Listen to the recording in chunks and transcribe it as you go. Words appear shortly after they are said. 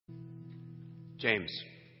James,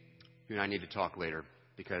 you and I need to talk later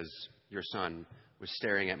because your son was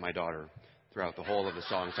staring at my daughter throughout the whole of the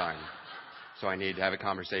song time. So I need to have a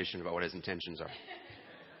conversation about what his intentions are.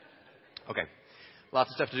 Okay, lots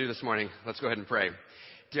of stuff to do this morning. Let's go ahead and pray.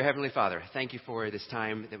 Dear Heavenly Father, thank you for this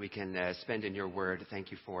time that we can spend in your word. Thank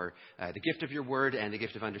you for the gift of your word and the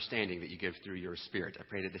gift of understanding that you give through your Spirit. I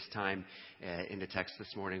pray that this time in the text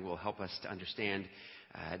this morning will help us to understand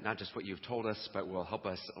not just what you've told us, but will help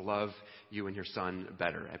us love you and your Son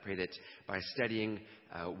better. I pray that by studying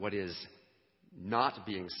what is not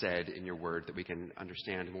being said in your word, that we can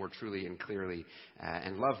understand more truly and clearly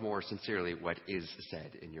and love more sincerely what is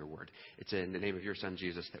said in your word. It's in the name of your Son,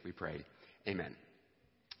 Jesus, that we pray. Amen.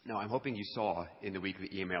 Now, I'm hoping you saw in the weekly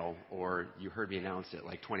email, or you heard me announce it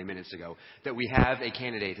like 20 minutes ago, that we have a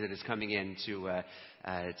candidate that is coming in to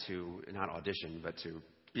not audition, but to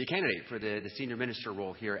be a candidate for the senior minister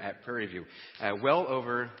role here at Prairie View. Well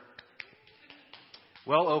over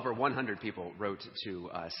 100 people wrote to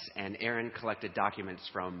us, and Aaron collected documents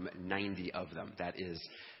from 90 of them. That is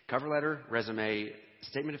cover letter, resume,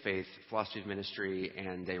 statement of faith, philosophy of ministry,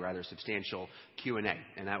 and a rather substantial Q&A.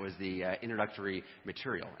 And that was the introductory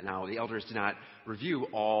material. Now, the elders did not review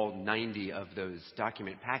all 90 of those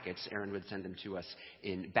document packets. Aaron would send them to us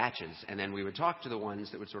in batches, and then we would talk to the ones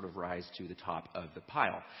that would sort of rise to the top of the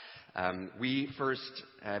pile.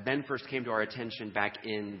 Ben first came to our attention back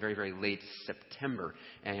in very, very late September.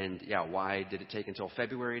 And why did it take until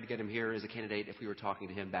February to get him here as a candidate if we were talking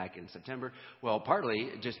to him back in September? Well, partly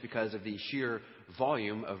just because of the sheer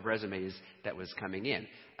volume of resumes that was coming in.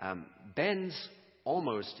 Ben's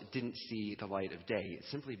almost didn't see the light of day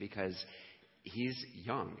simply because he's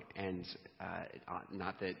young, and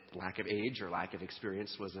not that lack of age or lack of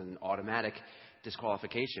experience was an automatic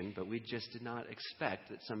disqualification, but we just did not expect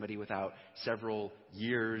that somebody without several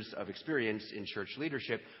years of experience in church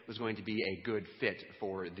leadership was going to be a good fit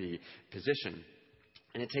for the position.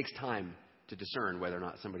 And it takes time to discern whether or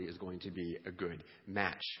not somebody is going to be a good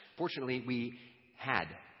match. Fortunately, we had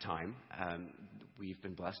time. We've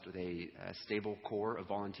been blessed with a stable core of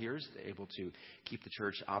volunteers able to keep the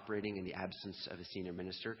church operating in the absence of a senior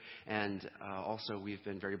minister. And also we've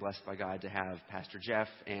been very blessed by God to have Pastor Jeff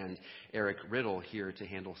and Eric Riddle here to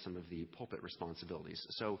handle some of the pulpit responsibilities.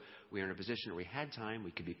 So we are in a position where we had time,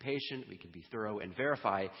 we could be patient, we could be thorough, and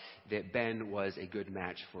verify that Ben was a good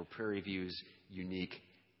match for Prairie View's unique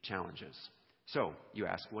challenges. So you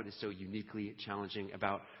ask, what is so uniquely challenging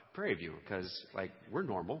about Prairie View? Because, we're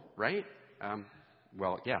normal, right?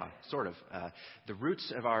 Well, yeah, sort of. The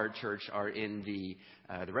roots of our church are in the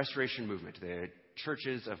Restoration Movement, the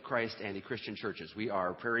Churches of Christ and the Christian churches. We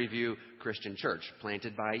are Prairie View Christian Church,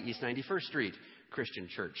 planted by East 91st Street Christian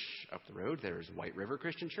Church. Up the road, there's White River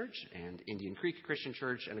Christian Church and Indian Creek Christian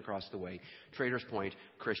Church, and across the way, Traders Point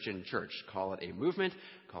Christian Church. Call it a movement,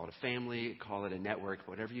 call it a family, call it a network,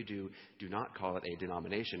 whatever you do, do not call it a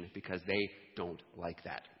denomination, because they don't like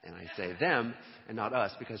that. And I say them and not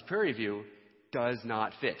us, because Prairie View does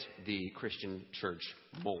not fit the Christian church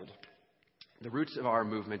mold. The roots of our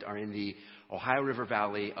movement are in the Ohio River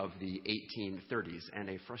Valley of the 1830s, and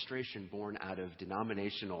a frustration born out of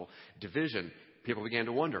denominational division. People began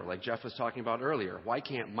to wonder, like Jeff was talking about earlier, why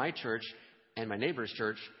can't my church and my neighbor's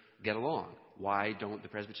church get along? Why don't the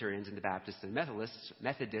Presbyterians and the Baptists and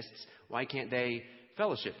Methodists, why can't they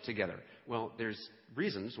fellowship together? Well, there's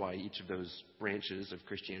reasons why each of those branches of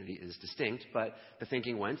Christianity is distinct, but the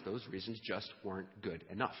thinking went those reasons just weren't good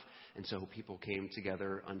enough. And so people came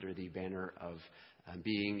together under the banner of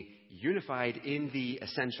being unified in the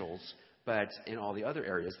essentials, but in all the other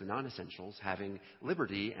areas, the non-essentials, having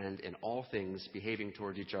liberty and in all things behaving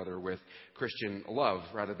towards each other with Christian love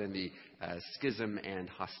rather than the schism and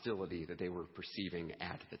hostility that they were perceiving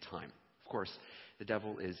at the time. Of course, the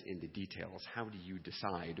devil is in the details. How do you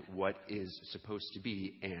decide what is supposed to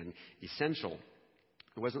be an essential?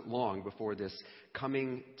 It wasn't long before this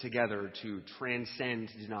coming together to transcend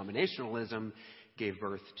denominationalism gave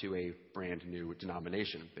birth to a brand new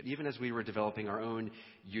denomination. But even as we were developing our own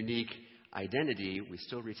unique identity, we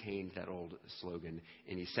still retained that old slogan,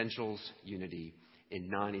 in essentials, unity, in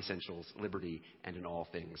non-essentials, liberty, and in all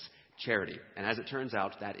things, charity. And as it turns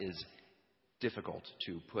out, that is difficult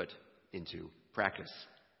to put into practice.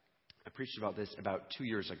 I preached about this about 2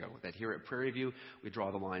 years ago, that here at Prairie View, we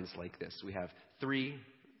draw the lines like this. We have three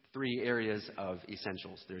areas of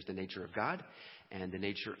essentials. There's the nature of God, and the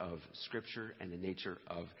nature of Scripture, and the nature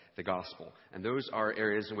of the gospel. And those are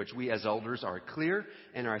areas in which we as elders are clear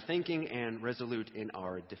in our thinking and resolute in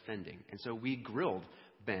our defending. And so we grilled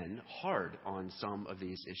Ben hard on some of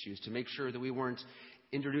these issues to make sure that we weren't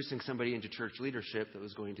introducing somebody into church leadership that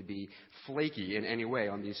was going to be flaky in any way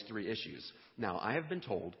on these three issues. Now, I have been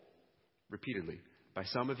told repeatedly by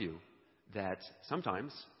some of you that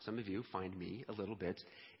sometimes some of you find me a little bit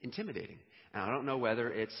intimidating. And I don't know whether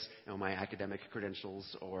it's my academic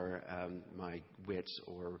credentials or my wit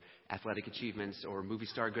or athletic achievements or movie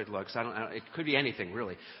star good looks. It could be anything,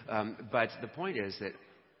 really. But the point is that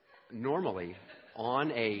normally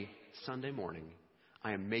on a Sunday morning,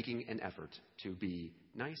 I am making an effort to be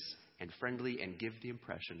nice and friendly and give the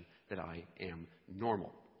impression that I am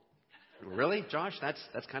normal. Really, Josh? That's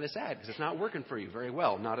kind of sad because it's not working for you very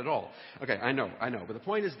well. Not at all. Okay, I know. But the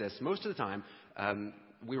point is this. Most of the time,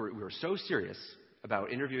 we were so serious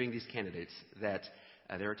about interviewing these candidates that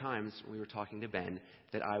there are times when we were talking to Ben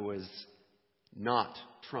that I was not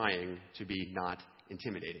trying to be not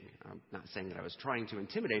intimidating. I'm not saying that I was trying to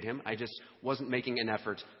intimidate him. I just wasn't making an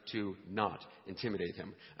effort to not intimidate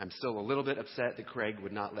him. I'm still a little bit upset that Craig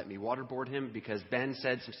would not let me waterboard him because Ben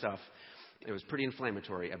said some stuff. It was pretty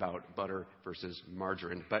inflammatory about butter versus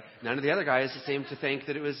margarine. But none of the other guys seemed to think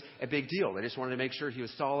that it was a big deal. They just wanted to make sure he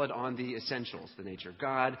was solid on the essentials, the nature of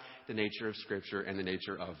God, the nature of Scripture, and the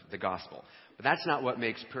nature of the gospel. But that's not what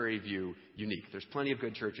makes Prairie View unique. There's plenty of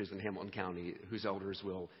good churches in Hamilton County whose elders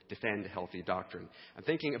will defend healthy doctrine. I'm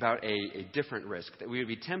thinking about a different risk, that we would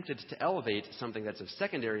be tempted to elevate something that's of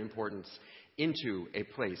secondary importance into a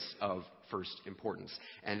place of first importance.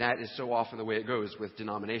 And that is so often the way it goes with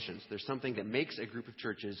denominations. There's something that makes a group of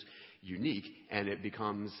churches unique, and it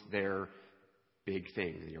becomes their big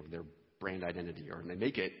thing, their brand identity, or they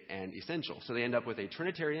make it an essential. So they end up with a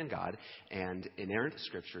Trinitarian God and inerrant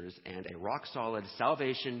scriptures and a rock-solid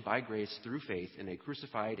salvation by grace through faith in a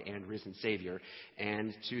crucified and risen Savior.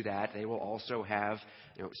 And to that, they will also have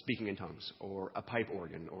speaking in tongues or a pipe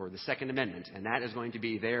organ or the Second Amendment. And that is going to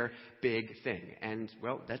be their big thing. And,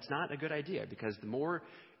 well, that's not a good idea, because the more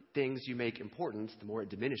things you make important, the more it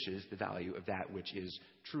diminishes the value of that which is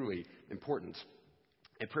truly important.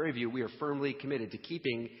 At Prairie View, we are firmly committed to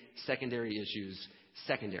keeping secondary issues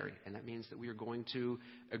secondary. And that means that we are going to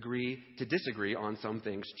agree to disagree on some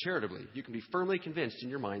things charitably. You can be firmly convinced in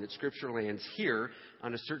your mind that Scripture lands here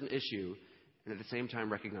on a certain issue, and at the same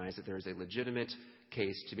time recognize that there is a legitimate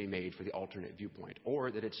case to be made for the alternate viewpoint,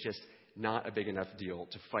 or that it's just not a big enough deal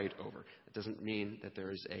to fight over. It doesn't mean that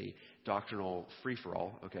there is a doctrinal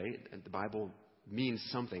free-for-all, okay? The Bible means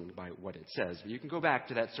something by what it says. But you can go back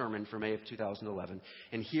to that sermon from May of 2011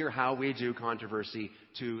 and hear how we do controversy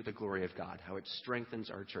to the glory of God, how it strengthens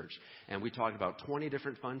our church. And we talked about 20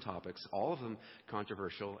 different fun topics, all of them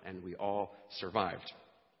controversial, and we all survived.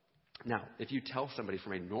 Now, if you tell somebody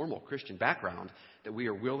from a normal Christian background that we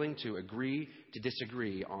are willing to agree to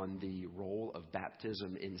disagree on the role of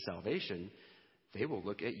baptism in salvation, they will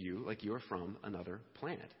look at you like you are from another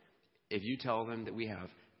planet. If you tell them that we have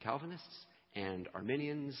Calvinists and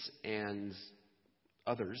Arminians and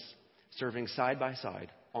others serving side by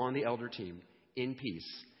side on the elder team in peace,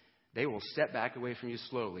 they will step back away from you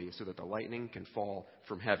slowly so that the lightning can fall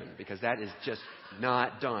from heaven, because that is just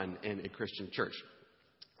not done in a Christian church.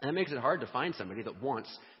 And that makes it hard to find somebody that wants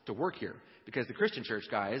to work here, because the Christian church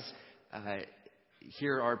guys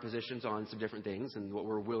hear our positions on some different things and what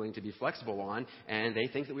we're willing to be flexible on, and they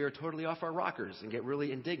think that we are totally off our rockers and get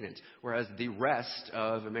really indignant, whereas the rest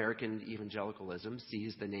of American evangelicalism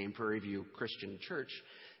sees the name Prairie View Christian Church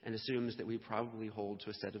and assumes that we probably hold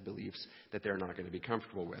to a set of beliefs that they're not going to be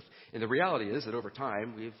comfortable with. And the reality is that over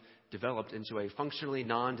time, we've developed into a functionally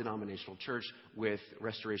non-denominational church with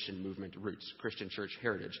Restoration Movement roots, Christian church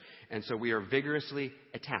heritage. And so we are vigorously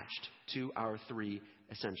attached to our three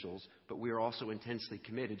essentials, but we are also intensely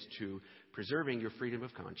committed to preserving your freedom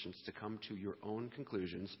of conscience to come to your own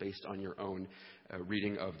conclusions based on your own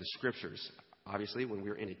reading of the Scriptures. Obviously, when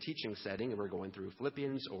we're in a teaching setting and we're going through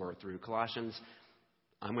Philippians or through Colossians,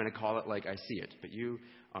 I'm going to call it like I see it, but you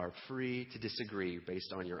are free to disagree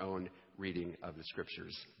based on your own reading of the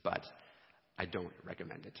Scriptures, but I don't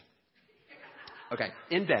recommend it. Okay,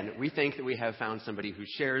 in Ben, we think that we have found somebody who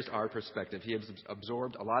shares our perspective. He has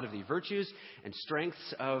absorbed a lot of the virtues and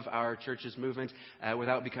strengths of our church's movement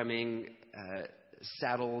without becoming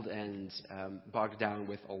saddled and bogged down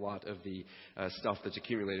with a lot of the stuff that's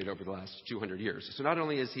accumulated over the last 200 years. So not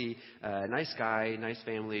only is he a nice guy, nice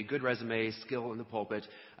family, good resume, skill in the pulpit,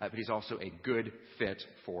 but he's also a good fit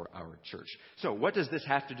for our church. So what does this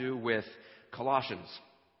have to do with Colossians?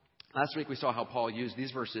 Last week we saw how Paul used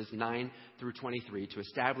these verses 9 through 23 to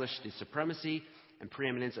establish the supremacy and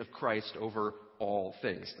preeminence of Christ over all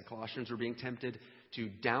things. The Colossians were being tempted to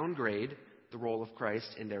downgrade the role of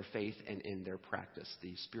Christ in their faith and in their practice.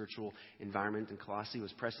 The spiritual environment in Colossae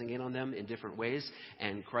was pressing in on them in different ways,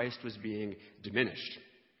 and Christ was being diminished.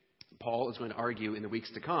 Paul is going to argue in the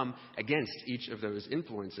weeks to come against each of those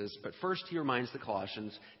influences, but first he reminds the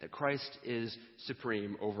Colossians that Christ is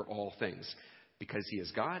supreme over all things because he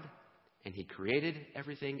is God and he created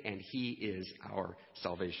everything and he is our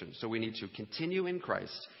salvation. So we need to continue in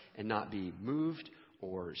Christ and not be moved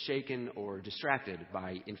or shaken or distracted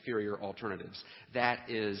by inferior alternatives. That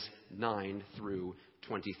is 9 through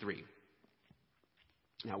 23.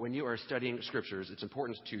 Now, when you are studying scriptures, it's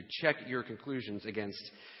important to check your conclusions against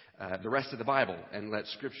the rest of the Bible and let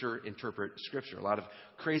Scripture interpret Scripture. A lot of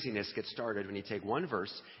craziness gets started when you take one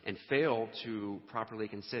verse and fail to properly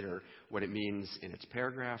consider what it means in its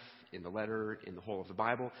paragraph, in the letter, in the whole of the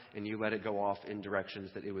Bible, and you let it go off in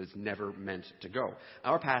directions that it was never meant to go.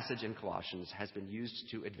 Our passage in Colossians has been used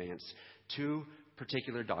to advance two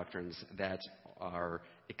particular doctrines that are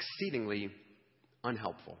exceedingly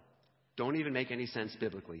unhelpful, don't even make any sense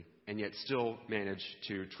biblically, and yet still manage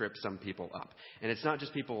to trip some people up. And it's not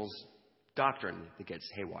just people's doctrine that gets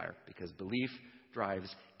haywire, because belief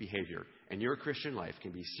drives behavior. And your Christian life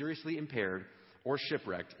can be seriously impaired or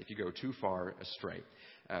shipwrecked if you go too far astray.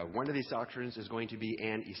 One of these doctrines is going to be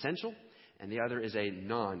an essential, and the other is a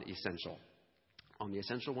non-essential. On the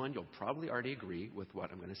essential one, you'll probably already agree with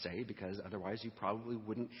what I'm going to say, because otherwise you probably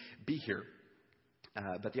wouldn't be here.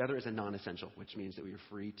 But the other is a non-essential, which means that we are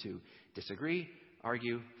free to disagree,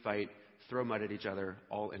 argue, fight, throw mud at each other,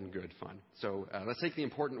 all in good fun. So let's take the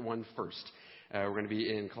important one first. We're going to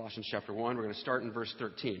be in Colossians chapter 1. We're going to start in verse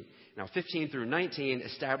 13. Now, 15 through 19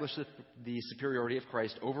 establish the superiority of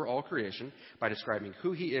Christ over all creation by describing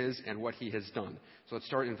who he is and what he has done. So let's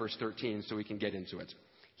start in verse 13 so we can get into it.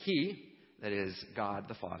 He, that is God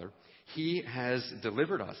the Father, he has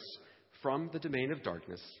delivered us from the domain of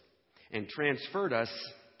darkness and transferred us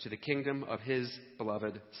to the kingdom of his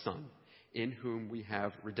beloved Son, in whom we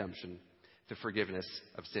have redemption, the forgiveness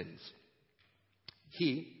of sins.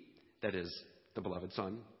 He, that is the beloved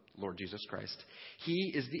Son, Lord Jesus Christ,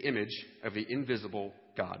 he is the image of the invisible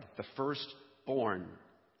God, the firstborn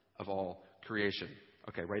of all creation.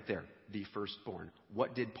 Okay, right there, the firstborn.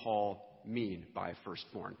 What did Paul mean by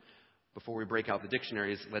firstborn? Before we break out the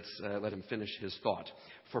dictionaries, let's let him finish his thought.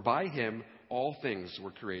 For by him all things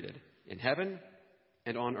were created, in heaven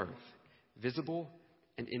and on earth, visible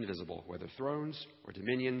and invisible, whether thrones or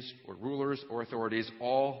dominions or rulers or authorities,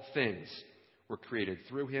 all things were created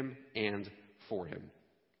through him and for him.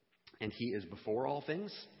 And he is before all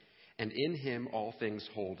things, and in him all things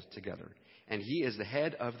hold together. And he is the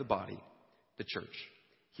head of the body, the church.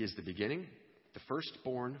 He is the beginning, the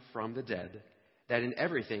firstborn from the dead, that in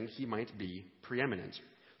everything he might be preeminent.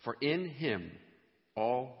 For in him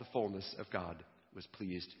all the fullness of God was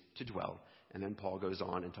pleased to dwell. And then Paul goes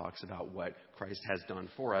on and talks about what Christ has done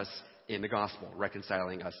for us in the gospel,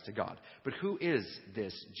 reconciling us to God. But who is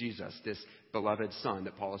this Jesus, this beloved Son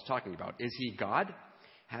that Paul is talking about? Is he God,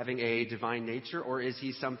 having a divine nature, or is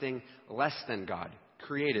he something less than God,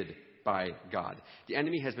 created by God? The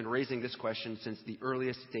enemy has been raising this question since the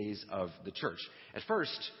earliest days of the church. At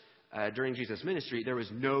first, during Jesus' ministry, there was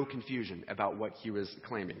no confusion about what he was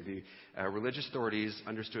claiming. The religious authorities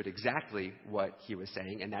understood exactly what he was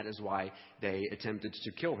saying, and that is why they attempted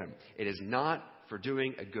to kill him. It is not for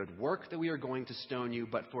doing a good work that we are going to stone you,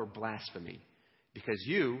 but for blasphemy, because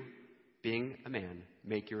you, being a man,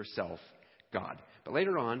 make yourself God. But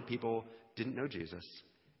later on, people didn't know Jesus,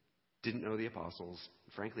 didn't know the apostles,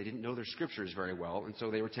 frankly, didn't know their scriptures very well, and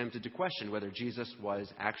so they were tempted to question whether Jesus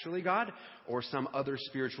was actually God or some other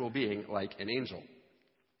spiritual being like an angel.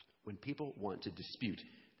 When people want to dispute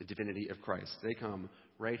the divinity of Christ, they come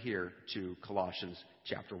right here to Colossians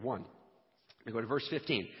chapter 1. We go to verse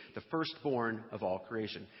 15, the firstborn of all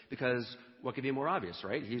creation. Because what could be more obvious,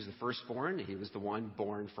 right? He's the firstborn. He was the one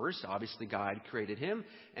born first. Obviously, God created him,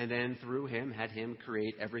 and then through him had him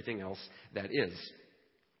create everything else that is.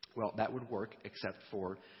 Well, that would work except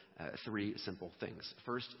for three simple things.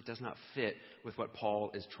 First, it does not fit with what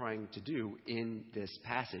Paul is trying to do in this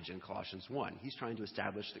passage in Colossians 1. He's trying to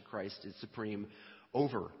establish that Christ is supreme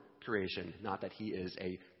over creation, not that he is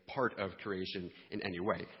a part of creation in any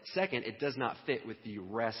way. Second, it does not fit with the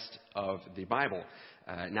rest of the Bible.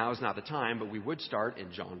 Now is not the time, but we would start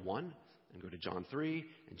in John 1 and go to John 3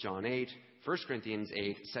 and John 8, 1 Corinthians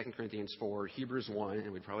 8, 2 Corinthians 4, Hebrews 1,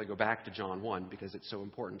 and we'd probably go back to John 1 because it's so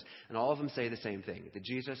important. And all of them say the same thing, that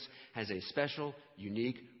Jesus has a special,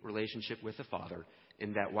 unique relationship with the Father,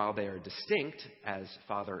 in that while they are distinct as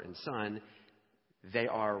Father and Son, they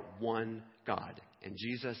are one God. And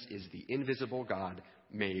Jesus is the invisible God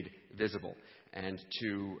made visible. And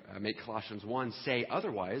to make Colossians 1 say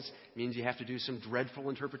otherwise means you have to do some dreadful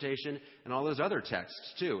interpretation and all those other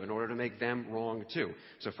texts too in order to make them wrong too.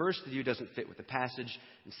 So first, the view doesn't fit with the passage,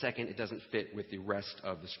 and second, it doesn't fit with the rest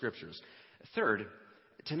of the Scriptures. Third,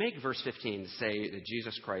 to make verse 15 say that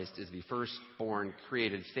Jesus Christ is the firstborn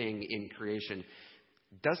created thing in creation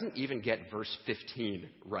doesn't even get verse 15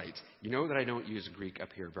 right. You know that I don't use Greek up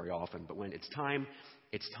here very often, but when it's time,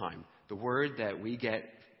 it's time. The word that we get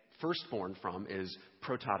firstborn from is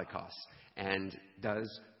prototokos. And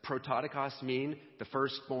does prototokos mean the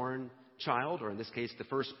firstborn child, or in this case, the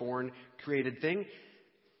firstborn created thing?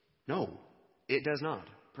 No, it does not.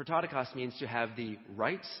 Prototokos means to have the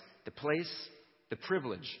rights, the place, the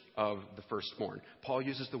privilege of the firstborn. Paul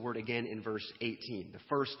uses the word again in verse 18, the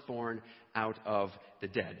firstborn out of the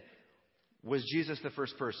dead. Was Jesus the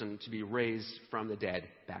first person to be raised from the dead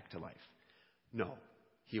back to life? No,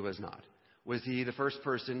 he was not. Was he the first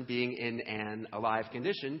person being in an alive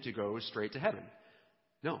condition to go straight to heaven?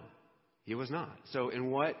 No, he was not. So in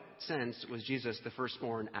what sense was Jesus the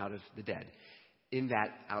firstborn out of the dead? In that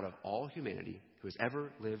out of all humanity who has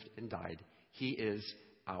ever lived and died, he is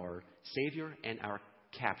our Savior and our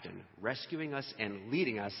Captain, rescuing us and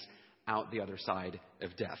leading us out the other side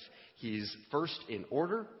of death. He's first in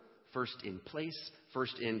order, first in place,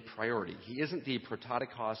 first in priority. He isn't the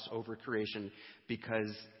prototokos over creation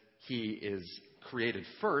because he is created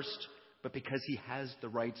first, but because he has the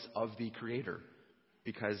rights of the Creator,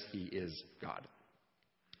 because he is God.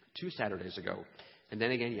 2 Saturdays ago, and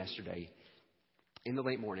then again yesterday, in the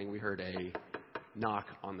late morning, we heard a knock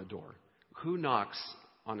on the door. Who knocks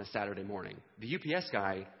on a Saturday morning? The UPS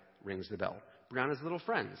guy rings the bell. Brianna's little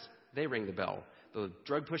friends, they ring the bell. The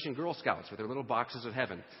drug-pushing Girl Scouts with their little boxes of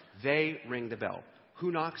heaven, they ring the bell.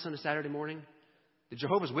 Who knocks on a Saturday morning? The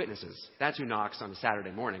Jehovah's Witnesses. That's who knocks on a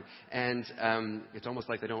Saturday morning. And it's almost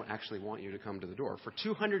like they don't actually want you to come to the door. For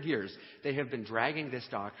 200 years, they have been dragging this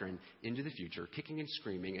doctrine into the future, kicking and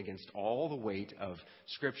screaming against all the weight of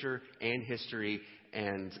Scripture and history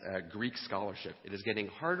and Greek scholarship. It is getting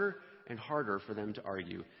harder and harder for them to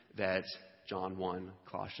argue that John 1,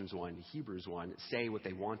 Colossians 1, Hebrews 1 say what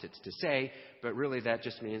they want it to say, but really that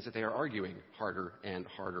just means that they are arguing harder and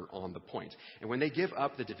harder on the point. And when they give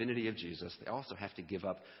up the divinity of Jesus, they also have to give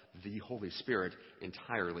up the Holy Spirit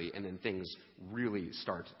entirely, and then things really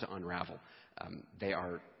start to unravel. They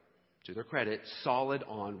are, to their credit, solid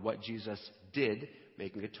on what Jesus did,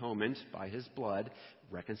 making atonement by his blood,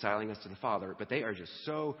 reconciling us to the Father, but they are just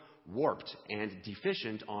so warped and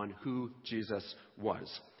deficient on who Jesus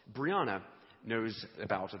was. Brianna knows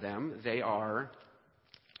about them. They are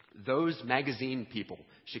those magazine people,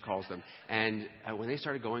 she calls them. And when they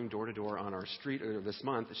started going door to door on our street earlier this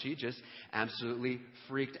month, she just absolutely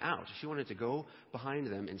freaked out. She wanted to go behind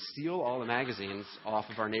them and steal all the magazines off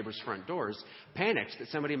of our neighbors' front doors, panicked that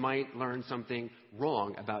somebody might learn something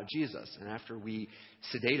wrong about Jesus. And after we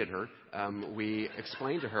sedated her, we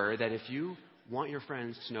explained to her that if you want your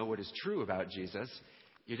friends to know what is true about Jesus,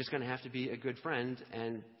 you're just going to have to be a good friend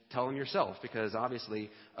and tell them yourself, because obviously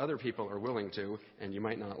other people are willing to, and you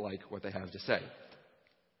might not like what they have to say.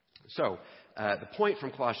 So, the point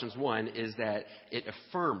from Colossians 1 is that it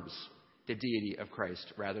affirms the deity of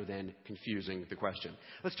Christ rather than confusing the question.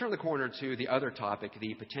 Let's turn the corner to the other topic,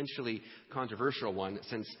 the potentially controversial one,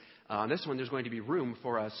 since on this one there's going to be room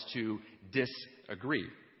for us to disagree.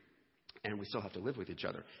 And we still have to live with each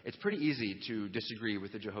other. It's pretty easy to disagree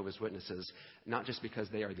with the Jehovah's Witnesses, not just because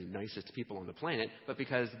they are the nicest people on the planet, but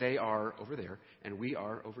because they are over there and we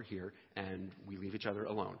are over here and we leave each other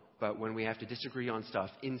alone. But when we have to disagree on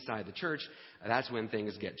stuff inside the church, that's when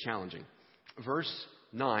things get challenging. Verse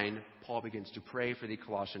 9, Paul begins to pray for the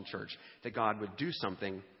Colossian church, that God would do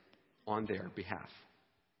something on their behalf.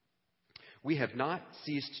 We have not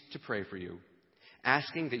ceased to pray for you,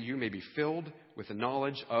 asking that you may be filled with the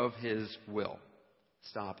knowledge of his will.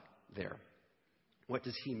 Stop there. What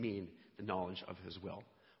does he mean, the knowledge of his will?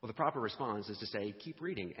 Well, the proper response is to say, keep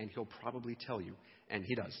reading, and he'll probably tell you. And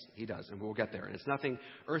he does, and we'll get there. And it's nothing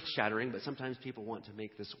earth-shattering, but sometimes people want to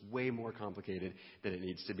make this way more complicated than it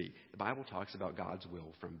needs to be. The Bible talks about God's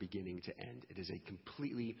will from beginning to end. It is a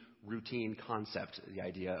completely routine concept, the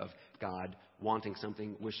idea of God wanting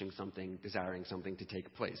something, wishing something, desiring something to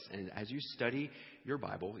take place. And as you study your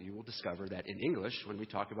Bible, you will discover that in English, when we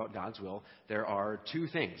talk about God's will, there are two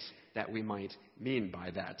things that we might mean by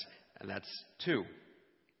that. And that's two.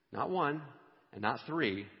 Not one, and not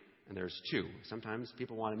three, and there's two. Sometimes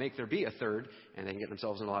people want to make there be a third, and they can get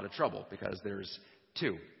themselves in a lot of trouble because there's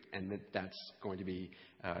two. And that's going to be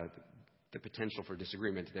the potential for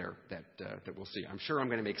disagreement there that we'll see. I'm sure I'm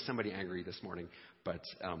going to make somebody angry this morning, but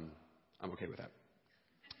I'm okay with that.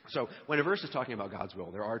 So when a verse is talking about God's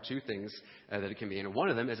will, there are two things that it can mean. And one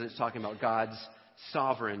of them is it's talking about God's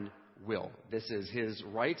sovereign will. This is his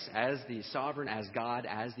rights as the sovereign, as God,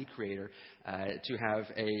 as the creator, to have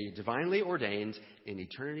a divinely ordained, in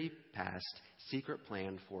eternity past, secret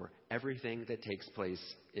plan for everything that takes place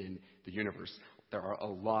in the universe. There are a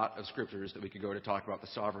lot of scriptures that we could go to talk about the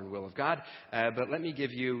sovereign will of God, but let me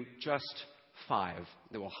give you just 5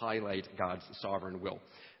 that will highlight God's sovereign will.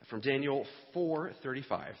 From Daniel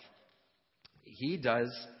 4:35, he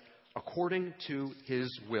does according to his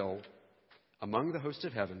will among the hosts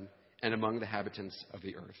of heaven and among the inhabitants of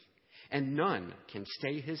the earth. And none can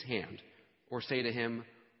stay his hand or say to him,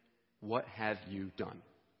 what have you done?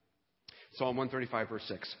 Psalm 135, verse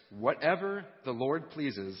 6. Whatever the Lord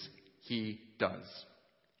pleases, he does,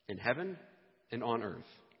 in heaven and on earth,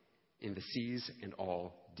 in the seas and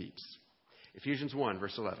all deeps. Ephesians 1,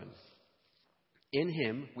 verse 11. In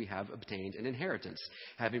him we have obtained an inheritance,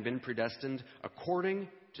 having been predestined according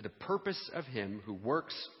to the purpose of him who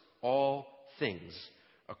works all things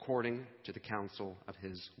according to the counsel of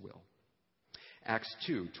his will. Acts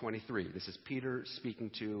 2:23. This is Peter speaking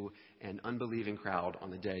to an unbelieving crowd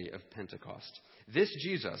on the day of Pentecost. This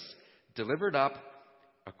Jesus, delivered up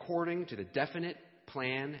according to the definite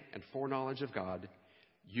plan and foreknowledge of God,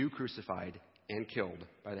 you crucified and killed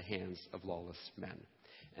by the hands of lawless men.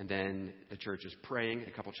 And then the church is praying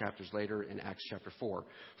a couple chapters later in Acts chapter 4.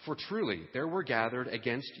 For truly there were gathered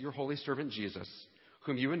against your holy servant Jesus,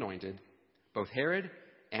 whom you anointed, both Herod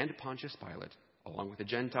and Pontius Pilate, along with the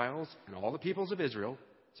Gentiles and all the peoples of Israel,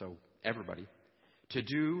 so everybody, to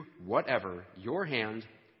do whatever your hand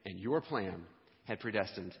and your plan had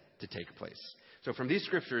predestined to take place. So from these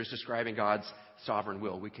scriptures describing God's sovereign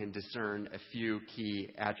will, we can discern a few key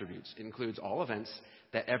attributes. It includes all events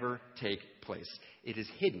that ever take place. It is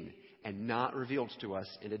hidden and not revealed to us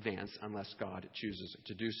in advance unless God chooses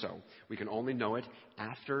to do so. We can only know it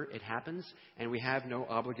after it happens, and we have no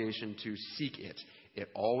obligation to seek it. It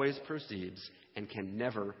always proceeds and can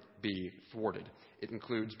never be thwarted. It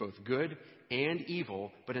includes both good and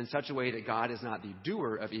evil, but in such a way that God is not the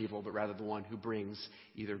doer of evil, but rather the one who brings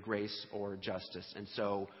either grace or justice. And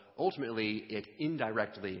so, ultimately, it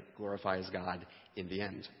indirectly glorifies God in the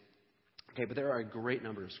end. Okay, but there are a great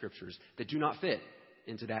number of scriptures that do not fit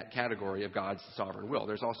into that category of God's sovereign will.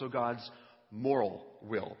 There's also God's moral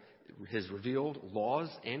will, his revealed laws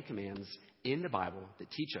and commands in the Bible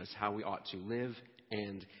that teach us how we ought to live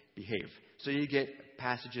and behave. So you get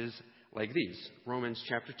passages like these. Romans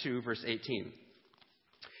chapter 2, verse 18.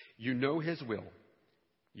 You know his will.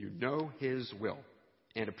 You know his will.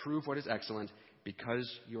 And approve what is excellent because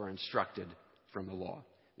you are instructed from the law.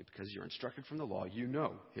 Because you're instructed from the law, you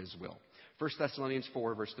know his will. 1 Thessalonians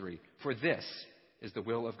 4, verse 3. For this is the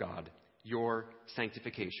will of God, your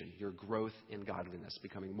sanctification, your growth in godliness,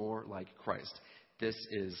 becoming more like Christ. This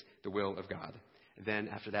is the will of God. Then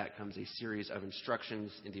after that comes a series of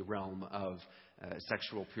instructions in the realm of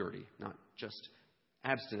sexual purity. Not just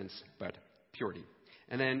abstinence, but purity.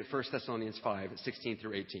 And then 1 Thessalonians 5, 16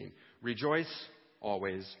 through 18. Rejoice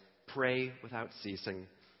always, pray without ceasing,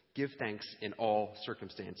 give thanks in all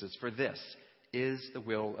circumstances, for this is the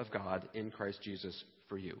will of God in Christ Jesus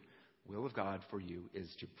for you. Will of God for you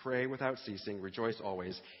is to pray without ceasing, rejoice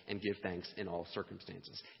always, and give thanks in all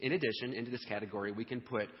circumstances. In addition, into this category, we can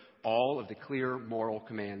put all of the clear moral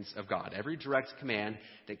commands of God. Every direct command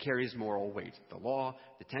that carries moral weight. The law,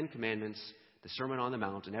 the 10 Commandments, the Sermon on the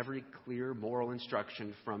Mount, and every clear moral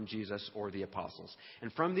instruction from Jesus or the apostles.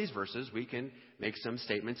 And from these verses, we can make some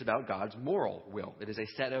statements about God's moral will. It is a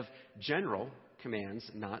set of general commands,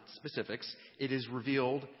 not specifics. It is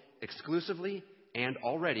revealed exclusively and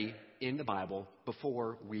already in the Bible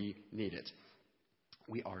before we need it.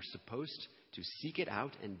 We are supposed to seek it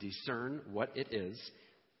out and discern what it is,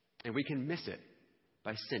 and we can miss it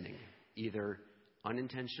by sinning, either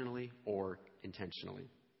unintentionally or intentionally.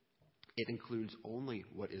 It includes only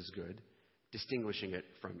what is good, distinguishing it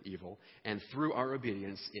from evil, and through our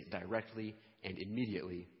obedience, it directly and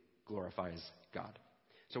immediately glorifies God.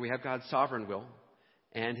 So we have God's sovereign will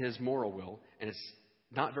and his moral will, and it's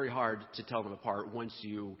not very hard to tell them apart once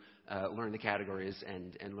you learn the categories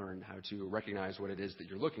and learn how to recognize what it is that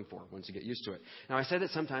you're looking for once you get used to it. Now, I said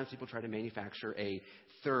that sometimes people try to manufacture a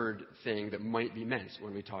third thing that might be meant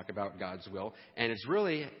when we talk about God's will, and it's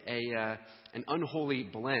really an unholy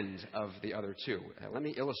blend of the other two. Let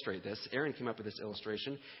me illustrate this. Erin came up with this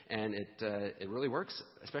illustration, and it really works,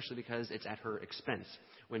 especially because it's at her expense.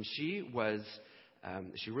 When she was,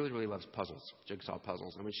 she really, really loves puzzles, jigsaw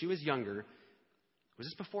puzzles, and when she was younger, was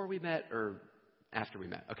this before we met or after we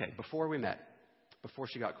met? Okay, before we met. before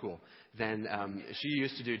she got cool, then she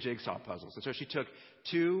used to do jigsaw puzzles. And so she took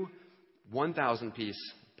two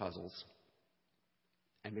 1,000-piece puzzles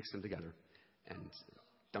and mixed them together and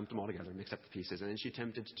dumped them all together, mixed up the pieces. And then she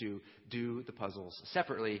attempted to do the puzzles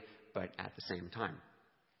separately, but at the same time.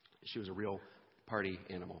 She was a real party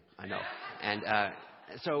animal, I know. And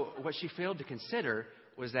so what she failed to consider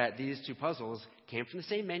was that these two puzzles came from the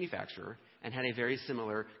same manufacturer and had a very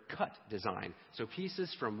similar cut design. So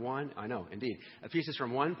pieces from one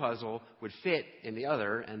puzzle would fit in the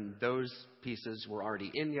other, and those pieces were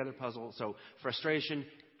already in the other puzzle. So frustration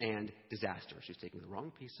and disaster. She's taking the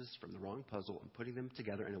wrong pieces from the wrong puzzle and putting them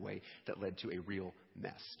together in a way that led to a real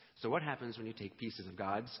mess. So what happens when you take pieces of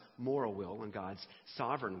God's moral will and God's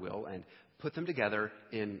sovereign will and put them together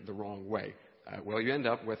in the wrong way? Well, you end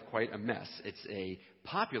up with quite a mess. It's a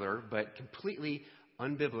popular but completely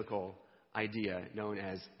unbiblical idea known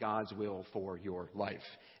as God's will for your life.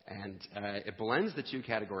 And it blends the two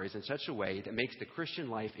categories in such a way that makes the Christian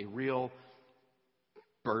life a real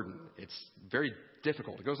burden. It's very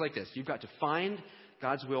difficult. It goes like this. You've got to find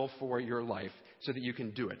God's will for your life so that you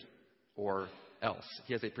can do it, or else.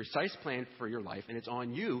 He has a precise plan for your life, and it's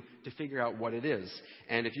on you to figure out what it is.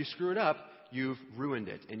 And if you screw it up, you've ruined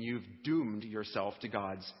it, and you've doomed yourself to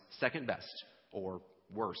God's second best, or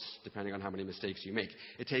worse, depending on how many mistakes you make.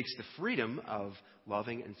 It takes the freedom of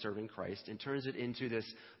loving and serving Christ and turns it into this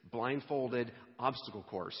blindfolded obstacle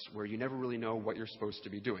course where you never really know what you're supposed to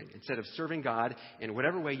be doing. Instead of serving God in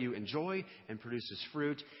whatever way you enjoy and produces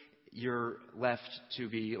fruit, you're left to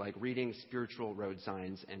be like reading spiritual road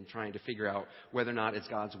signs and trying to figure out whether or not it's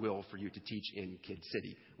God's will for you to teach in Kid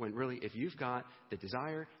City. When really, if you've got the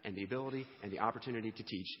desire and the ability and the opportunity to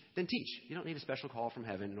teach, then teach. You don't need a special call from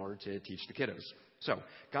heaven in order to teach the kiddos. So,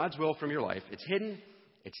 God's will from your life, it's hidden,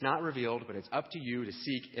 it's not revealed, but it's up to you to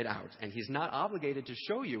seek it out. And He's not obligated to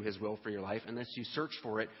show you His will for your life unless you search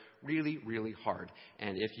for it really, really hard.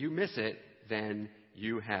 And if you miss it, then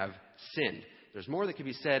you have sinned. There's more that can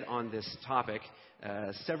be said on this topic.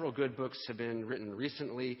 Several good books have been written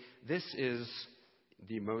recently. This is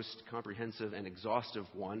the most comprehensive and exhaustive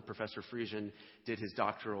one. Professor Friesian did his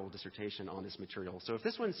doctoral dissertation on this material. So if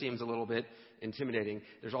this one seems a little bit intimidating,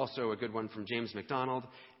 there's also a good one from James MacDonald,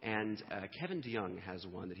 and Kevin DeYoung has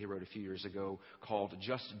one that he wrote a few years ago called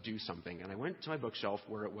Just Do Something. And I went to my bookshelf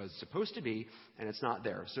where it was supposed to be, and it's not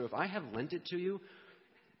there. So if I have lent it to you,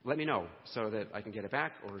 let me know so that I can get it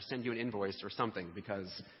back or send you an invoice or something because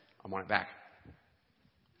I want it back.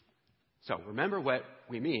 So remember what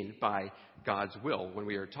we mean by God's will when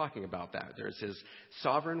we are talking about that. There's His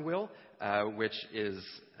sovereign will, which is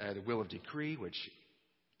the will of decree, which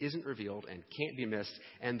isn't revealed and can't be missed.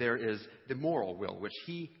 And there is the moral will, which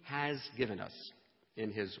He has given us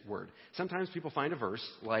in His Word. Sometimes people find a verse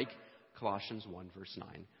like Colossians 1, verse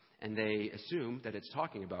 9, and they assume that it's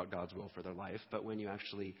talking about God's will for their life. But when you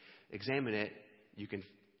actually examine it, you can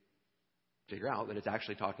figure out that it's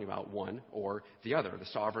actually talking about one or the other, the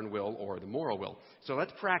sovereign will or the moral will. So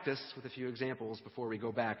let's practice with a few examples before we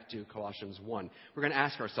go back to Colossians 1. We're going to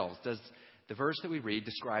ask ourselves, does the verse that we read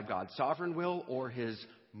describe God's sovereign will or His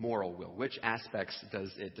moral will? Which aspects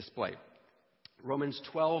does it display? Romans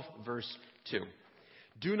 12, verse 2.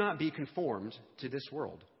 Do not be conformed to this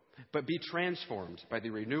world, but be transformed by the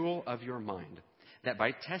renewal of your mind, that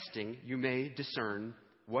by testing you may discern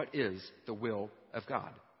what is the will of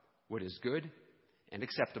God, what is good and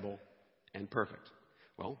acceptable and perfect.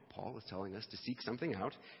 Well, Paul is telling us to seek something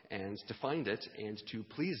out and to find it and to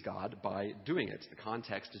please God by doing it. The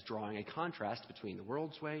context is drawing a contrast between the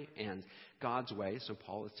world's way and God's way. So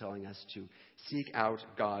Paul is telling us to seek out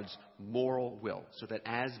God's moral will so that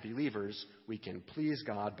as believers we can please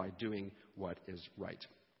God by doing what is right.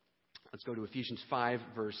 Let's go to Ephesians 5,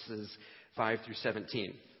 verses 5 through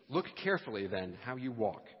 17. Look carefully then how you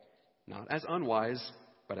walk, not as unwise,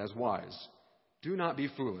 but as wise. Do not be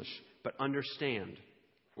foolish, but understand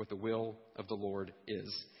what the will of the Lord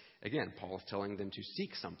is. Again, Paul is telling them to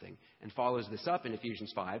seek something and follows this up in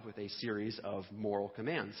Ephesians 5 with a series of moral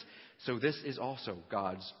commands. So this is also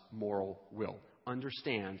God's moral will.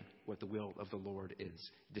 Understand what the will of the Lord is.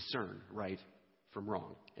 Discern right from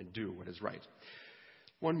wrong and do what is right.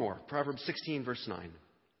 One more. Proverbs 16, verse 9.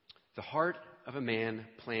 The heart of a man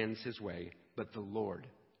plans his way, but the Lord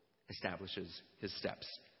establishes his steps.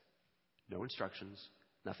 No instructions,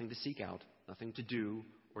 nothing to seek out, nothing to do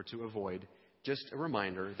or to avoid. Just a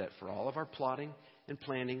reminder that for all of our plotting and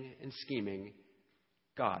planning and scheming,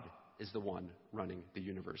 God is the one running the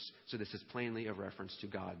universe. So this is plainly a reference to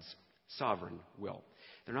God's sovereign will.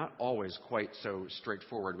 They're not always quite so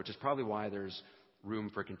straightforward, which is probably why there's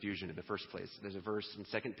room for confusion in the first place. There's a verse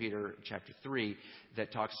in 2 Peter chapter 3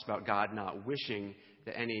 that talks about God not wishing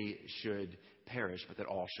that any should perish, but that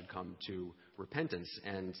all should come to repentance.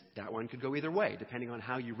 And that one could go either way, depending on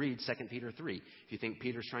how you read 2 Peter 3. If you think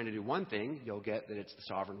Peter's trying to do one thing, you'll get that it's the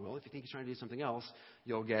sovereign will. If you think he's trying to do something else,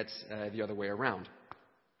 you'll get the other way around.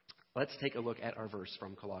 Let's take a look at our verse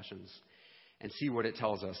from Colossians and see what it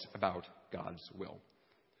tells us about God's will.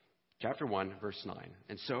 Chapter 1, verse 9.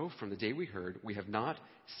 And so, from the day we heard, we have not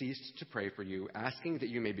ceased to pray for you, asking that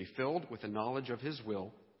you may be filled with the knowledge of his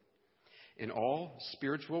will in all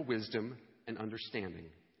spiritual wisdom and understanding,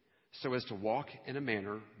 so as to walk in a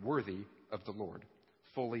manner worthy of the Lord,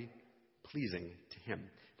 fully pleasing to him.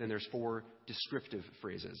 Then there's 4 descriptive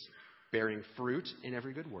phrases: bearing fruit in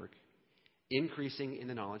every good work, increasing in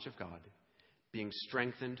the knowledge of God, being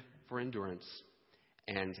strengthened for endurance,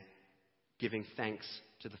 and giving thanks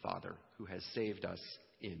to the Father who has saved us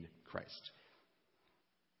in Christ.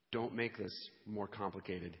 Don't make this more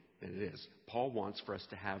complicated than it is. Paul wants for us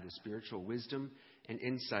to have the spiritual wisdom and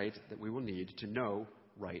insight that we will need to know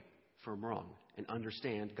right from wrong and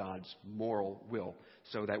understand God's moral will,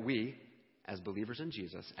 so that we, as believers in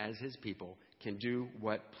Jesus, as his people, can do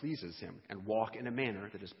what pleases him and walk in a manner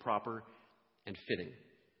that is proper and fitting.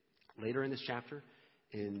 Later in this chapter,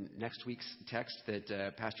 in next week's text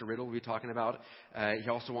that Pastor Riddle will be talking about, he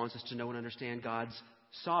also wants us to know and understand God's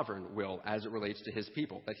sovereign will as it relates to his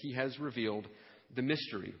people, that he has revealed the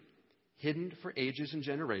mystery, hidden for ages and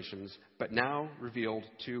generations, but now revealed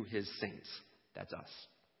to his saints. That's us.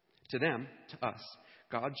 To them, to us,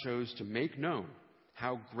 God chose to make known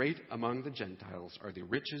how great among the Gentiles are the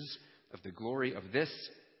riches of the glory of this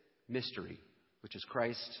mystery, which is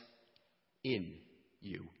Christ in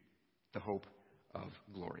you, the hope of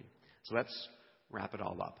glory. So let's wrap it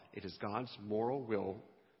all up. It is God's moral will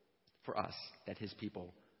for us that his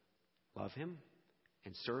people love him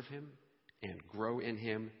and serve him and grow in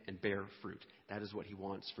him and bear fruit. That is what he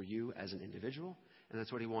wants for you as an individual, and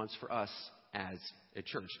that's what he wants for us as a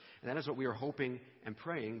church. And that is what we are hoping and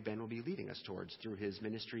praying Ben will be leading us towards through his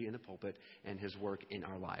ministry in the pulpit and his work in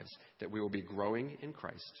our lives, that we will be growing in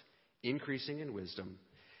Christ, increasing in wisdom,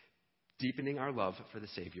 deepening our love for the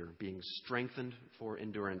Savior, being strengthened for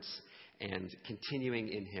endurance, and continuing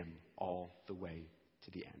in him all the way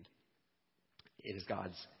to the end. It is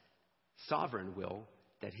God's sovereign will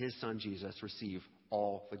that his son Jesus receive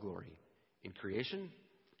all the glory in creation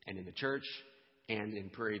and in the church and in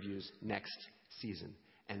Prairie View's next season.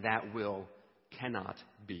 And that will cannot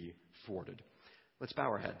be thwarted. Let's bow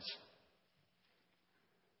our heads.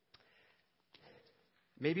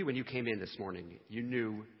 Maybe when you came in this morning, you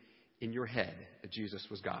knew in your head that Jesus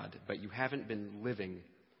was God, but you haven't been living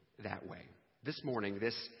that way. This morning,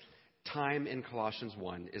 this time in Colossians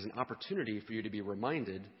 1 is an opportunity for you to be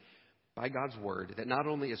reminded by God's word that not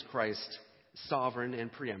only is Christ sovereign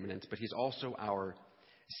and preeminent, but he's also our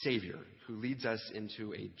Savior who leads us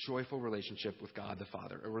into a joyful relationship with God the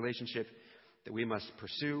Father, a relationship that we must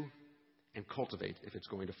pursue and cultivate if it's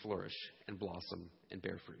going to flourish and blossom and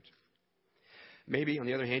bear fruit. Maybe, on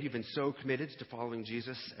the other hand, you've been so committed to following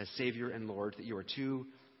Jesus as Savior and Lord that you are too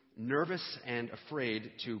nervous and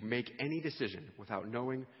afraid to make any decision without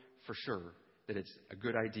knowing for sure that it's a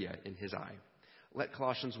good idea in his eye. Let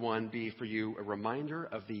Colossians 1 be for you a reminder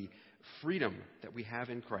of the freedom that we have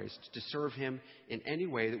in Christ to serve him in any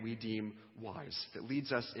way that we deem wise, that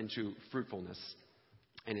leads us into fruitfulness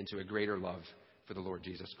and into a greater love for the Lord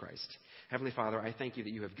Jesus Christ. Heavenly Father, I thank you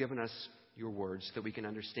that you have given us your words so that we can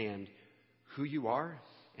understand who you are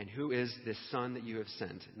and who is this Son that you have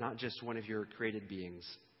sent, not just one of your created beings,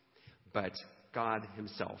 but God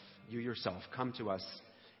himself, you yourself, come to us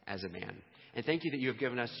as a man. And thank you that you have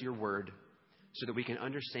given us your word so that we can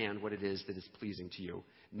understand what it is that is pleasing to you,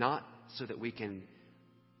 not so that we can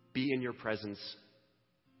be in your presence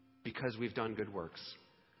because we've done good works,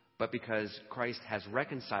 but because Christ has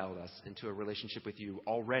reconciled us into a relationship with you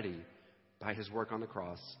already by his work on the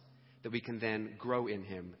cross, that we can then grow in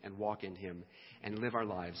him and walk in him and live our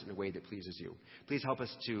lives in a way that pleases you. Please help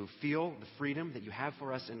us to feel the freedom that you have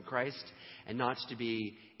for us in Christ and not to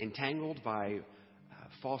be entangled by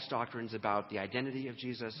false doctrines about the identity of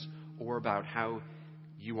Jesus or about how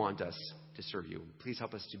you want us to serve you. Please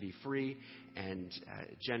help us to be free and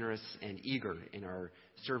generous and eager in our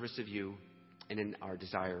service of you and in our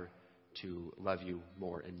desire to love you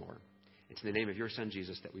more and more. It's in the name of your Son,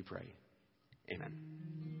 Jesus, that we pray. Amen.